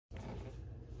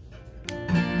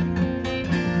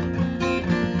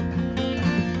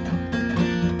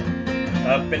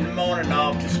Up in the morning,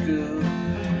 off to school.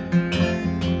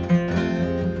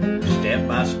 Step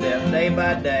by step, day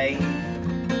by day.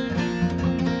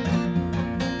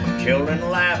 Children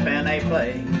laugh and they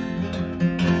play.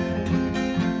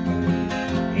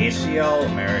 It's the old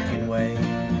American way.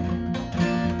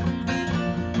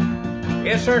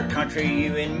 It's our country,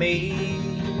 you and me.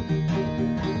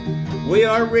 We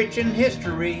are rich in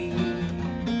history.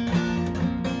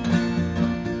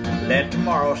 Let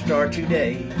tomorrow start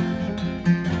today.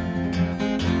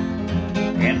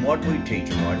 And what we teach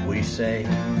and what we say.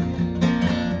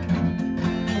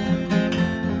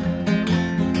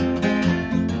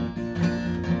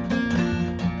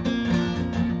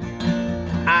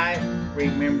 I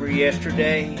remember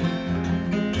yesterday.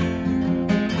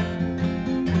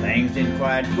 Things didn't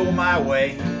quite go my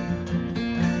way.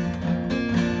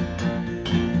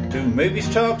 Through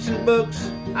movies, talks, and books,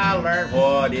 I learned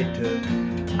what it took.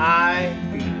 I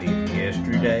believed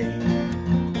yesterday.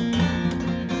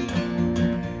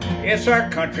 It's our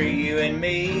country, you and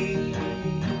me.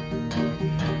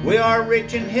 We are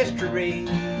rich in history.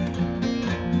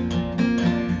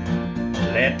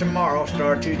 Let tomorrow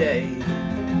start today.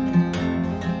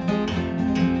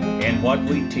 And what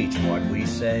we teach, what we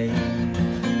say.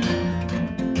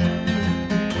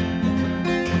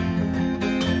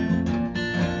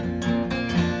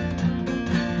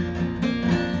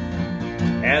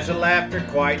 As the laughter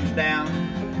quietens down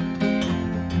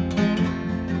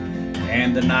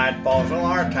and the night falls on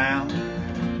our town,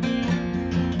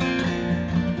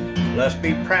 let's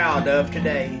be proud of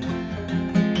today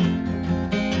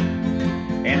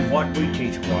and what we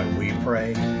teach, what we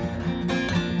pray.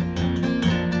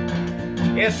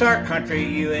 It's our country,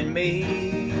 you and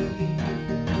me.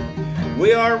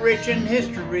 We are rich in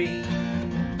history.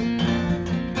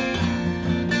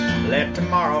 Let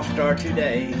tomorrow start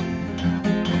today.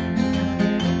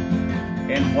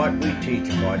 And what we teach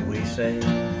and what we say.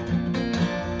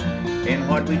 And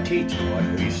what we teach and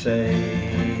what we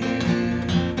say.